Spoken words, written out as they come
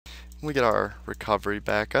we get our recovery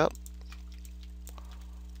back up.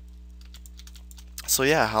 So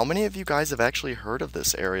yeah, how many of you guys have actually heard of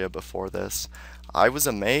this area before this? I was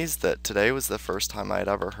amazed that today was the first time I had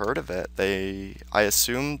ever heard of it. I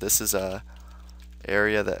assume this is a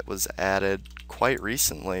area that was added quite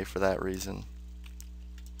recently for that reason.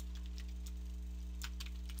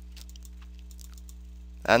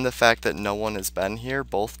 And the fact that no one has been here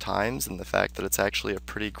both times, and the fact that it's actually a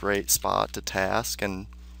pretty great spot to task, and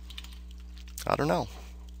I don't know.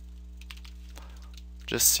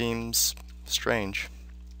 Just seems strange.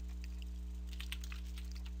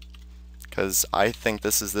 Because I think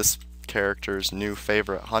this is this character's new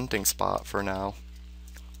favorite hunting spot for now.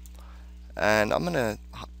 And I'm gonna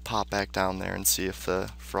pop back down there and see if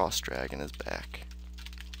the frost dragon is back.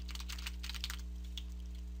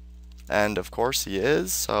 And of course he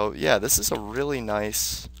is, so yeah, this is a really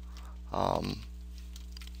nice, I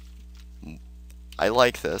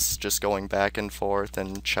like this, just going back and forth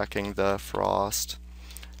and checking the frost,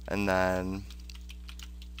 and then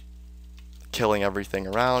killing everything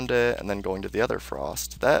around it, and then going to the other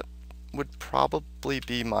frost. That would probably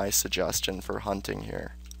be my suggestion for hunting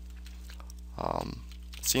here.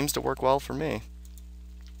 Seems to work well for me.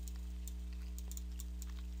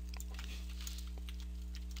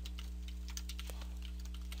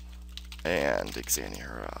 And examine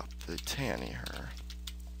her up, the tanny her.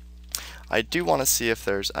 I do want to see if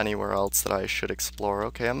there's anywhere else that I should explore.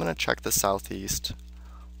 Okay, I'm going to check the southeast,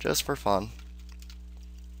 just for fun.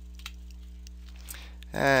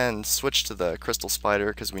 And switch to the crystal spider,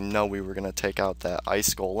 because we know we were going to take out that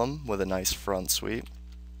ice golem with a nice front sweep.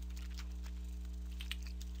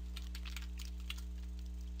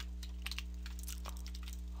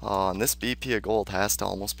 Oh, and this BP of gold has to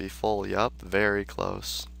almost be full. Yup, very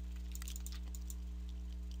close.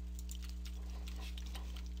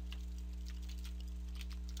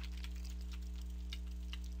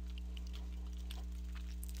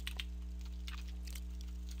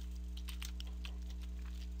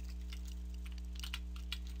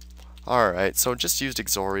 Alright, so just used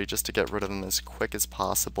Exori just to get rid of him as quick as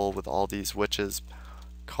possible with all these witches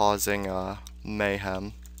causing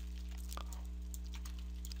mayhem.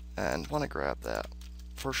 And want to grab that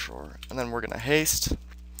for sure. And then we're going to haste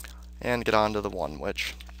and get on to the one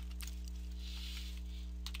witch.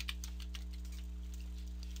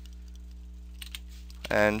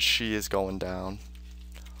 And she is going down.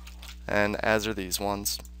 And as are these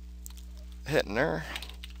ones. Hitting her.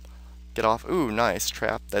 Get off. Ooh, nice.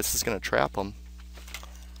 Trap. This is going to trap them.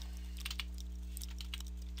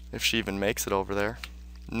 If she even makes it over there.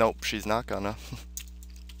 Nope, she's not gonna.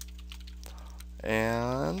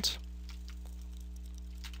 And...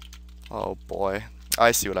 oh boy.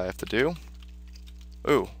 I see what I have to do.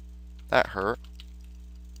 Ooh, that hurt.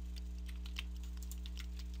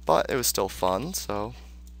 But it was still fun, so...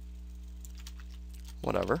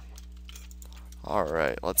 whatever.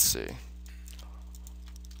 Alright, let's see.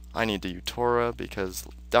 I need to Utora because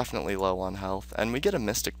definitely low on health. And we get a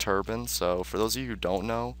Mystic Turban, so for those of you who don't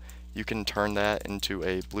know, you can turn that into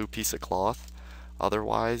a blue piece of cloth.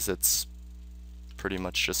 Otherwise, it's pretty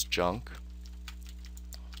much just junk.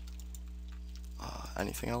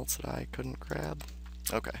 Anything else that I couldn't grab?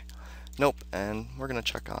 Okay. Nope, and we're gonna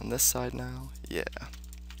check on this side now. Yeah.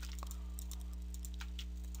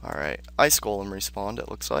 Alright, Ice Golem respawned, it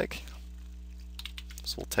looks like.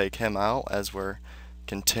 So we'll take him out as we're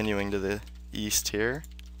continuing to the east here.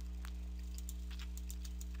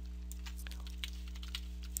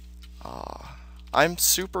 I'm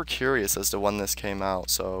super curious as to when this came out,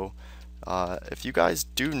 so if you guys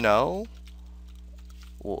do know,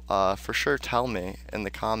 well, for sure tell me in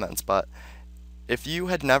the comments. But if you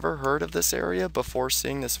had never heard of this area before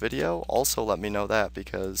seeing this video, also let me know that,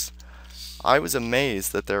 because I was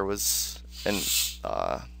amazed that there was an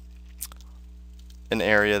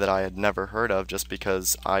area that I had never heard of, just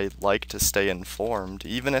because I like to stay informed.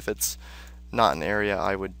 Even if it's not an area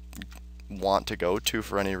I would want to go to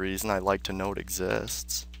for any reason, I like to know it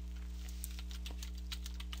exists.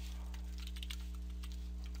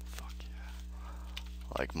 Fuck yeah.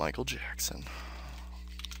 Like Michael Jackson.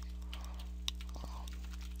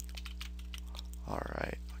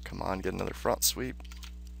 Alright, come on, get another front sweep.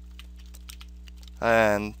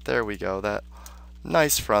 And there we go, that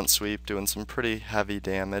nice front sweep, doing some pretty heavy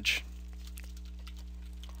damage.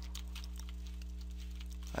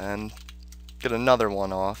 And get another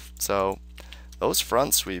one off. So those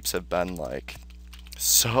front sweeps have been like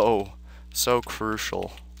so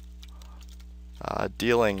crucial,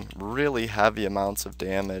 dealing really heavy amounts of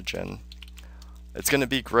damage. And it's going to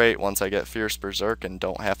be great once I get Fierce Berserk and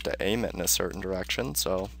don't have to aim it in a certain direction.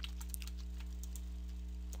 So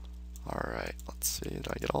Alright, let's see. Did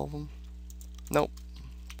I get all of them? Nope.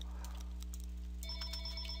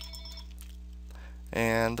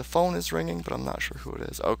 And the phone is ringing, but I'm not sure who it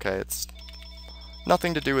is. Okay, it's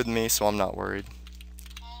nothing to do with me, so I'm not worried.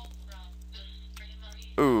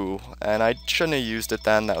 Ooh, and I shouldn't have used it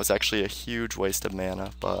then. That was actually a huge waste of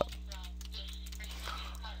mana, but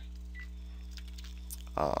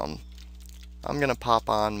I'm gonna pop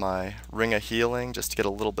on my Ring of Healing just to get a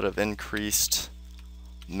little bit of increased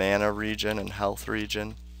mana regen and health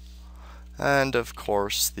regen. And of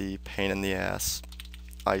course the pain in the ass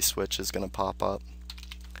Ice Switch is gonna pop up.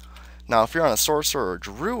 Now if you're on a sorcerer or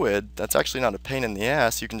druid, that's actually not a pain in the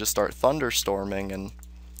ass. You can just start thunderstorming and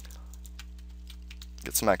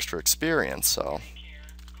get some extra experience, so.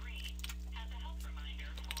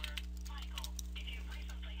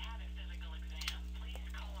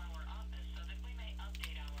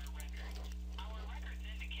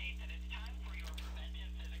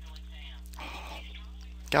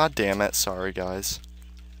 God damn it, sorry guys.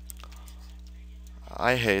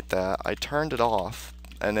 I hate that. I turned it off,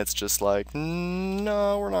 and it's just like,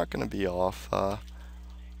 no, we're not gonna be off. You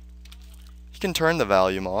can turn the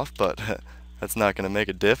volume off, but that's not gonna make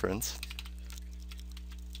a difference.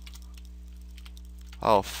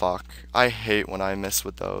 Oh fuck. I hate when I miss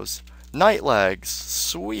with those. Night legs,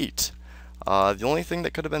 sweet. The only thing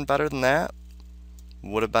that could have been better than that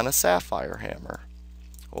would have been a sapphire hammer.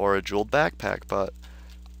 Or a jeweled backpack, but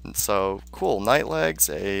so, cool, night legs,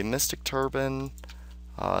 a mystic turban,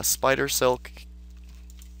 spider silk,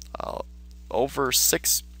 over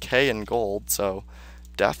 6k in gold, so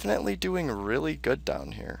definitely doing really good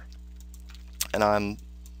down here. And I'm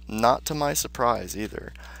not to my surprise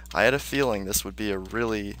either. I had a feeling this would be a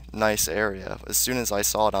really nice area as soon as I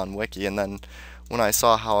saw it on Wiki, and then when I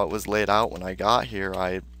saw how it was laid out when I got here,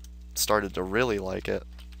 I started to really like it.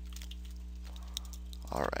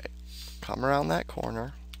 Alright, come around that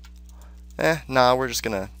corner. Nah, we're just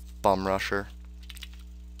gonna bum rush her.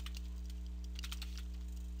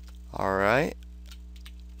 Alright.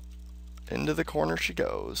 Into the corner she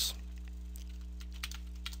goes.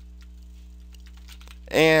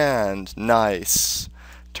 And nice.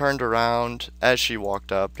 Turned around as she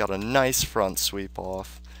walked up, got a nice front sweep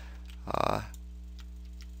off. That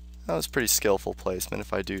was pretty skillful placement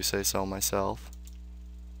if I do say so myself.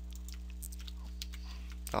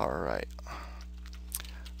 Alright.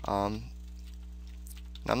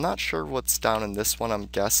 I'm not sure what's down in this one. I'm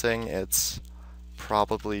guessing it's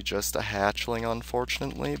probably just a hatchling,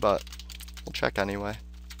 unfortunately, but we'll check anyway.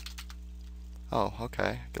 Oh,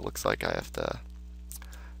 okay. It looks like I have to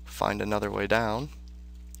find another way down,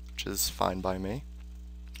 which is fine by me.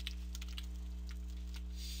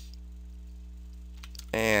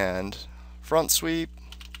 And front sweep,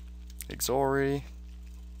 Exori,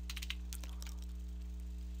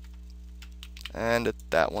 and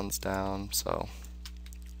that one's down, so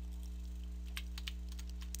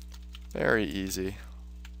very easy.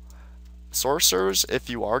 Sorcerers, if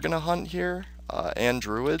you are going to hunt here, and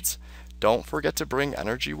druids, don't forget to bring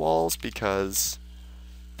energy walls because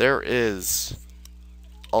there is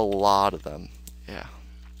a lot of them. Yeah.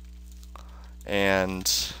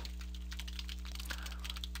 And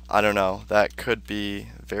I don't know, that could be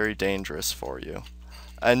very dangerous for you.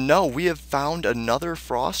 And no, we have found another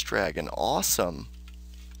frost dragon. Awesome.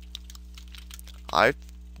 I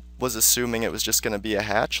was assuming it was just going to be a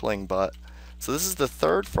hatchling, but so this is the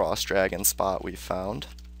third frost dragon spot we found.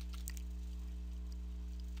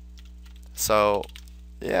 So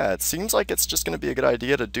yeah, it seems like it's just going to be a good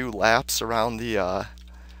idea to do laps around the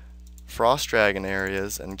frost dragon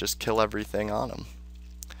areas and just kill everything on them.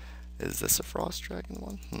 Is this a frost dragon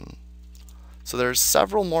one? So there's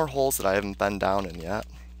several more holes that I haven't been down in yet.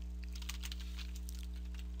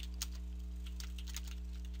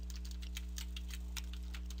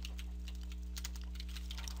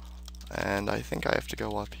 And I think I have to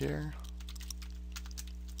go up here.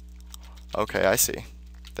 Okay, I see.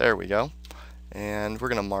 There we go. And we're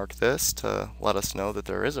going to mark this to let us know that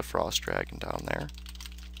there is a frost dragon down there.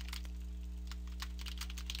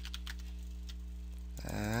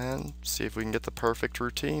 And see if we can get the perfect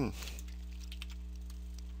routine.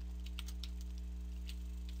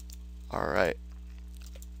 Alright.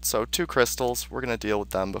 So 2 crystals. We're going to deal with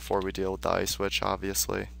them before we deal with the Ice Witch,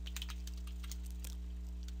 obviously.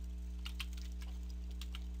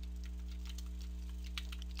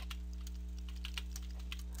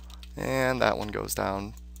 And that one goes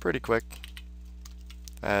down pretty quick,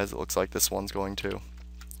 as it looks like this one's going to.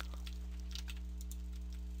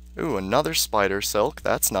 Ooh, another spider silk,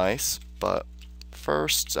 that's nice. But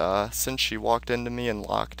first, since she walked into me and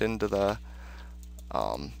locked into the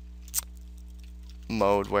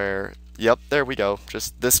mode where, yep, there we go,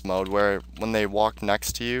 just this mode where when they walk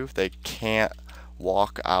next to you, they can't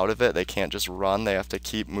walk out of it, they can't just run, they have to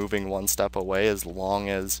keep moving one step away as long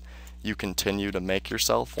as you continue to make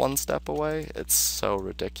yourself one step away. It's so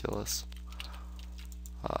ridiculous.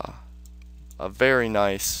 A very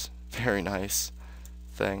nice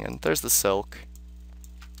thing. And there's the silk.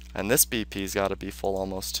 And this BP's got to be full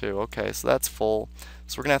almost too. Okay, so that's full.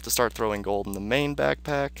 So we're going to have to start throwing gold in the main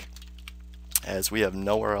backpack, as we have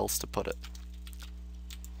nowhere else to put it.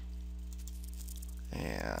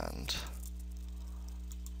 And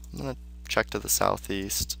I'm going to check to the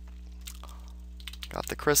southeast. Got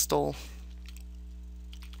the crystal.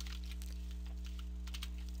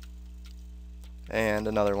 And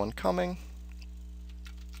another one coming.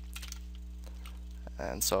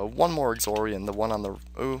 And so one more Exorian, the one on the,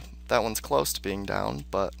 ooh, that one's close to being down,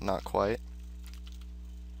 but not quite.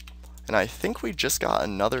 And I think we just got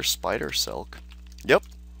another spider silk. Yep,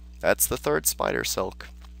 that's the third spider silk.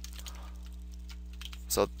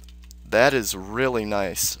 So that is really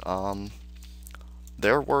nice.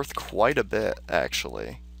 They're worth quite a bit,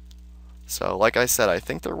 actually. So like I said, I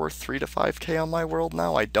think they're worth 3 to 5k on my world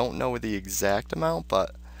now. I don't know the exact amount,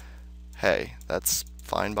 but hey, that's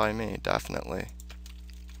fine by me, definitely.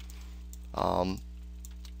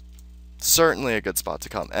 Certainly a good spot to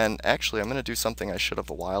come. And actually, I'm going to do something I should have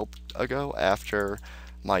a while ago after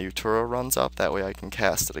my Utura runs up. That way I can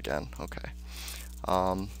cast it again. Okay.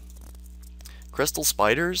 Crystal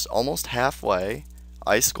Spiders, almost halfway.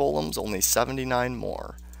 Ice Golems, only 79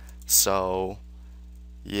 more. So,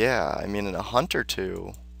 yeah, I mean, in a hunt or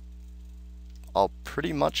two, I'll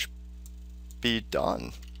pretty much be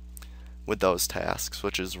done with those tasks,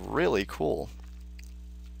 which is really cool.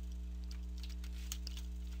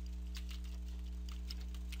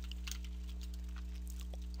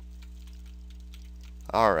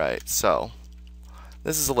 Alright, so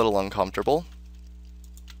this is a little uncomfortable,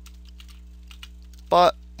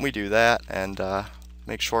 but we do that and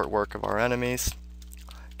make short work of our enemies.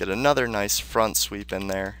 Get another nice front sweep in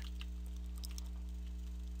there.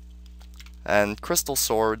 And crystal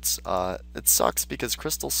swords, it sucks because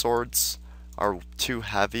crystal swords are too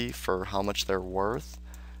heavy for how much they're worth,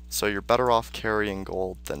 so you're better off carrying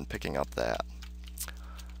gold than picking up that.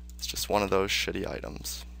 It's just one of those shitty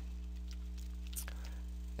items.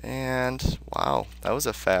 And wow, that was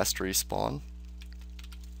a fast respawn.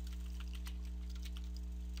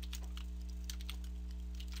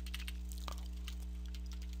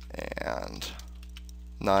 And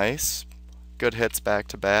nice. Good hits back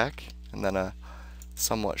to back, and then a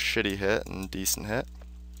somewhat shitty hit and decent hit.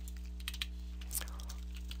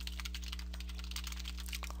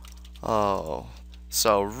 Oh,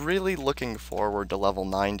 so really looking forward to level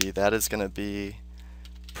 90. That is going to be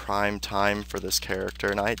prime time for this character,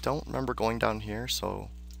 and I don't remember going down here, so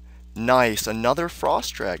nice, another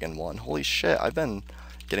frost dragon one. Holy shit, I've been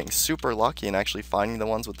getting super lucky and actually finding the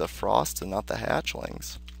ones with the frost and not the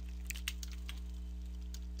hatchlings.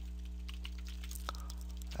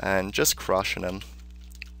 And just crushing him.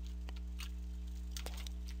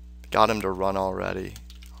 Got him to run already.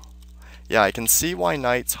 Yeah, I can see why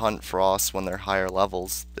knights hunt frost when they're higher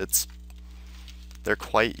levels. They're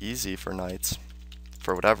quite easy for knights,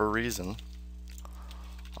 for whatever reason.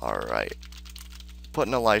 Alright.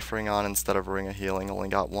 Putting a life ring on instead of a ring of healing. Only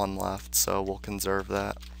got one left, so we'll conserve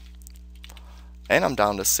that. And I'm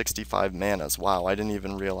down to 65 manas. Wow, I didn't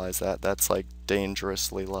even realize that. That's like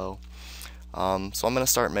dangerously low. So I'm going to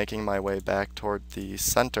start making my way back toward the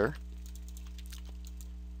center.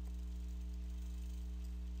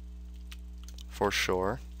 For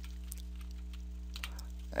sure.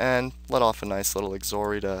 And let off a nice little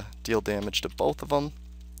Exori to deal damage to both of them.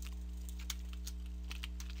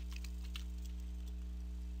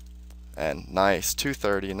 And nice,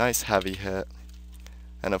 230, nice heavy hit.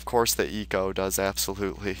 And of course the eco does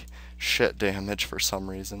absolutely shit damage for some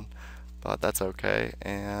reason. But that's okay.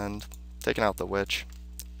 And taking out the witch.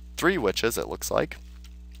 3 witches, it looks like.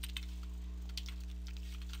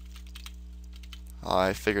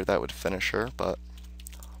 I figured that would finish her, but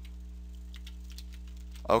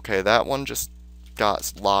okay, that one just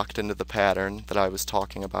got locked into the pattern that I was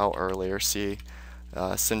talking about earlier. See,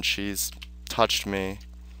 since she's touched me,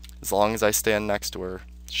 as long as I stand next to her,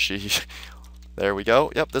 there we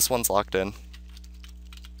go. Yep, this one's locked in.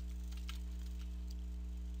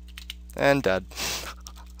 And dead.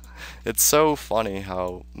 It's so funny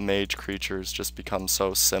how mage creatures just become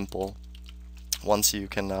so simple once you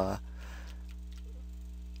can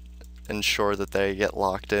ensure that they get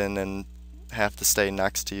locked in and have to stay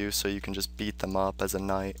next to you, so you can just beat them up as a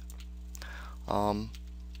knight.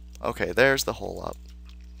 Okay, there's the hole up.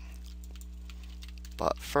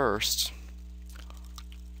 But first,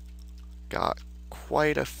 got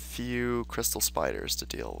quite a few crystal spiders to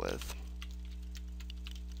deal with.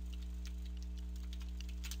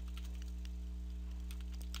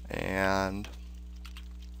 And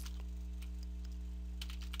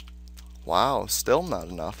wow, still not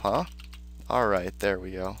enough, huh? Alright, there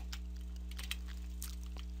we go.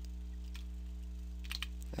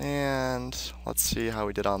 And let's see how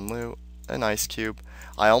we did on loot. An ice cube.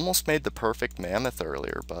 I almost made the perfect mammoth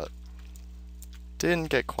earlier, but didn't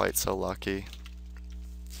get quite so lucky.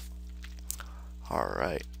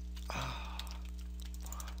 Alright.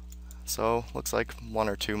 So, looks like 1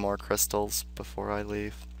 or 2 more crystals before I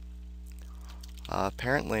leave.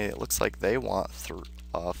 Apparently, it looks like they want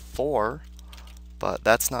 4, but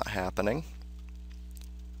that's not happening.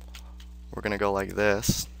 We're gonna go like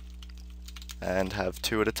this, and have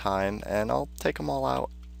 2 at a time, and I'll take them all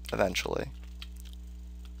out eventually.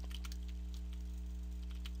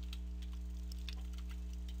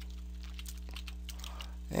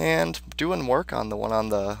 And doing work on the one on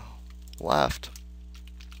the left.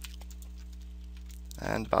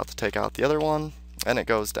 And about to take out the other one, and it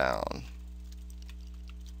goes down.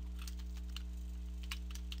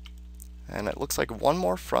 And it looks like 1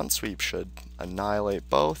 more front sweep should annihilate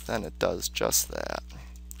both, and it does just that.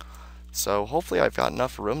 So hopefully I've got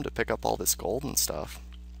enough room to pick up all this gold and stuff.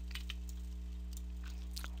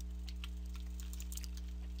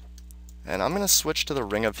 And I'm going to switch to the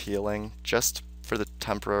Ring of Healing just for the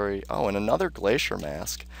temporary... Oh, and another Glacier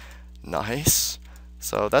Mask. Nice.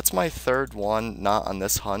 So that's my 3rd one, not on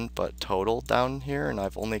this hunt, but total down here, and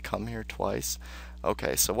I've only come here twice.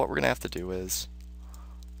 Okay, so what we're going to have to do is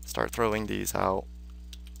start throwing these out,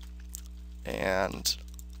 and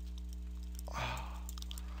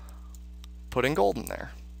putting gold in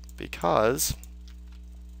there, because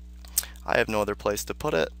I have no other place to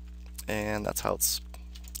put it, and that's how it's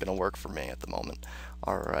going to work for me at the moment.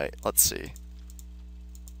 Alright, let's see.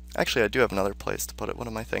 Actually, I do have another place to put it. What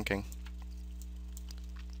am I thinking?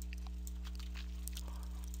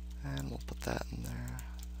 And we'll put that in there.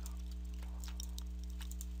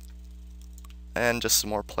 And just some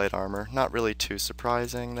more plate armor. Not really too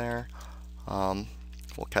surprising there.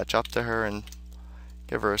 We'll catch up to her and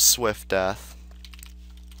give her a swift death.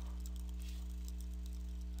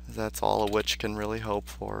 That's all a witch can really hope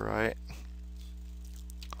for, right?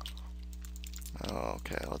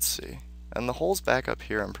 Okay, let's see. And the hole's back up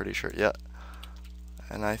here, I'm pretty sure. Yeah.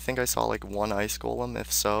 And I think I saw like 1 ice golem. If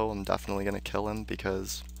so, I'm definitely going to kill him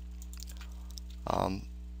because...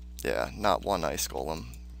 yeah, not 1 ice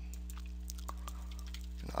golem.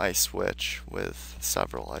 An ice witch with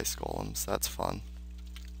several ice golems. That's fun.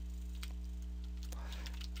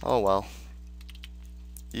 Oh well.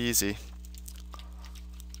 Easy.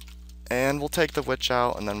 And we'll take the witch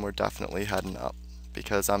out, and then we're definitely heading up,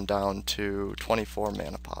 because I'm down to 24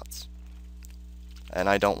 mana pots. And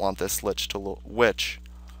I don't want this witch to lure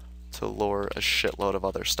a shitload of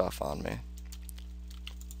other stuff on me.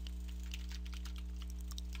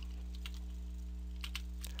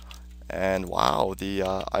 And wow, the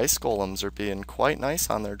ice golems are being quite nice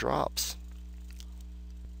on their drops.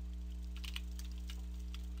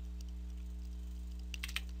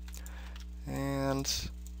 And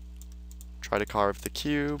try to carve the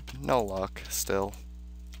cube. No luck still.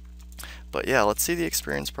 But yeah, let's see the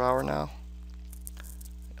experience per hour now.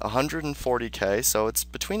 140k, so it's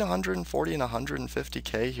between 140 and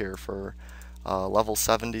 150k here for level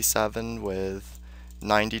 77 with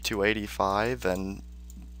 90 to 85 and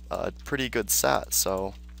a pretty good set,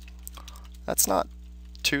 so that's not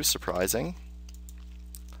too surprising.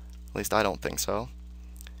 At least I don't think so.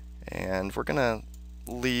 And we're gonna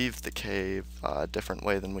leave the cave a different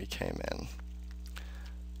way than we came in,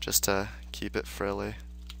 just to keep it frilly.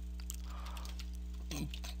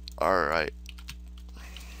 Alright.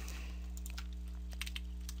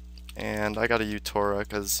 And I got a Utora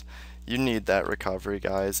because you need that recovery,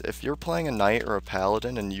 guys. If you're playing a knight or a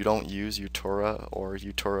paladin and you don't use Utora or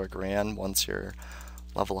Utora Gran once you're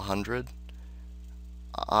level 100,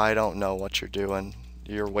 I don't know what you're doing.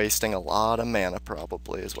 You're wasting a lot of mana,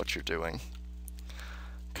 probably, is what you're doing.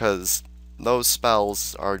 Because those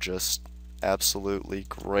spells are just absolutely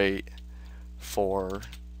great for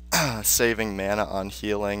saving mana on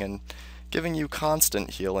healing and giving you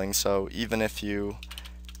constant healing, so even if you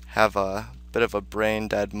have a bit of a brain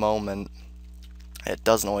dead moment, it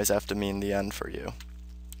doesn't always have to mean the end for you.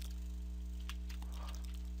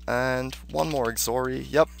 And 1 more Exori.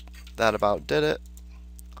 Yep, that about did it.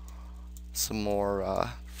 Some more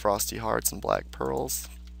Frosty Hearts and Black Pearls.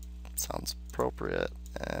 Sounds appropriate.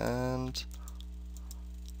 And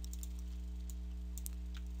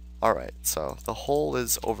Alright, so the hole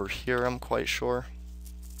is over here, I'm quite sure.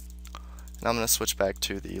 And I'm going to switch back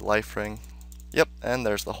to the life ring. Yep, and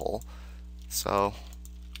there's the hole. So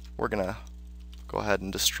we're going to go ahead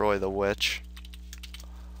and destroy the witch.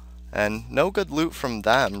 And no good loot from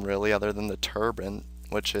them, really, other than the turban,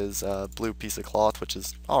 which is a blue piece of cloth, which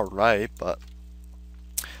is alright, but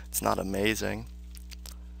it's not amazing.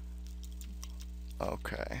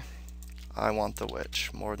 Okay. I want the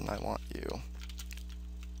witch more than I want you.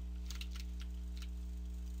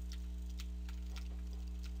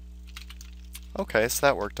 Okay, so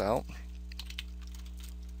that worked out.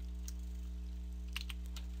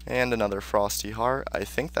 And another frosty heart. I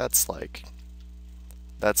think that's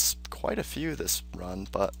quite a few this run,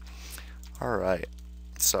 but alright.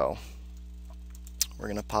 So, we're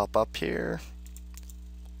going to pop up here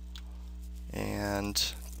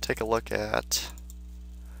and take a look at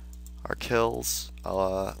our kills.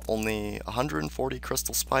 Only 140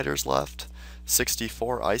 crystal spiders left,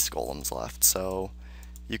 64 ice golems left, so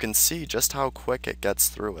you can see just how quick it gets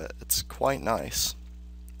through it. It's quite nice.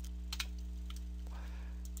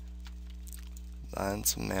 And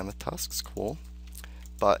some mammoth tusks, cool.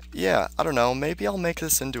 But yeah, I don't know, maybe I'll make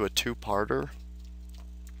this into a two-parter.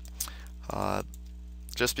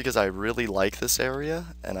 Just because I really like this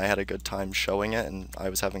area, and I had a good time showing it, and I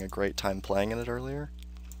was having a great time playing in it earlier.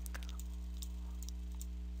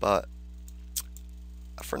 But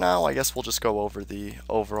for now, I guess we'll just go over the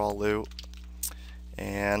overall loot.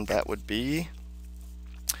 And that would be,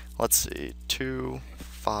 let's see, 2,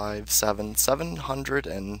 5, 7,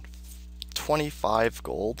 725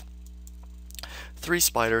 gold, 3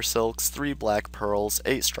 spider silks, 3 black pearls,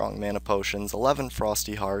 8 strong mana potions, 11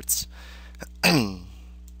 frosty hearts.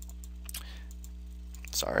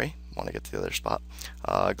 Sorry, want to get to the other spot.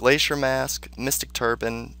 Glacier mask, mystic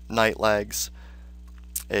turban, night legs,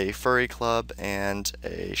 a furry club, and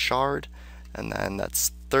a shard. And then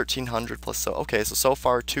that's 1300 plus, so okay, so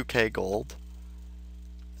far 2k gold,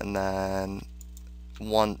 and then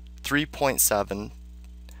 3.7,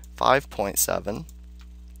 5.7,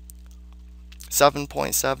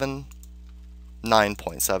 7.7,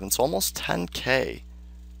 9.7, so almost 10k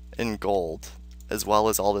in gold, as well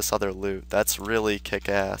as all this other loot. That's really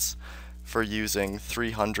kick-ass for using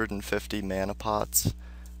 350 mana pots.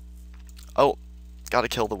 Oh, gotta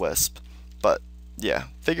kill the wisp. But yeah,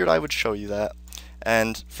 figured I would show you that.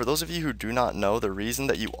 And for those of you who do not know, the reason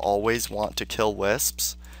that you always want to kill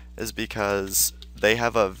wisps is because they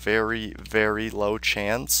have a very, very low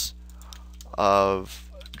chance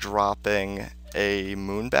of dropping a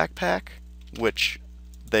moon backpack, which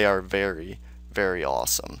they are very, very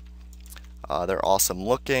awesome. They're awesome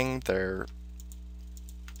looking, they're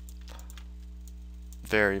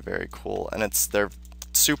very, very cool, and they're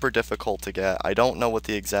super difficult to get. I don't know what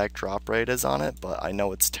the exact drop rate is on it, but I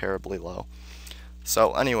know it's terribly low.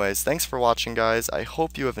 So anyways, thanks for watching, guys. I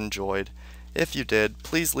hope you have enjoyed. If you did,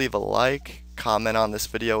 please leave a like, comment on this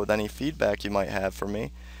video with any feedback you might have for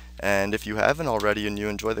me, and if you haven't already and you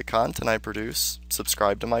enjoy the content I produce,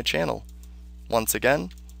 subscribe to my channel. Once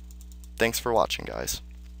again, thanks for watching, guys.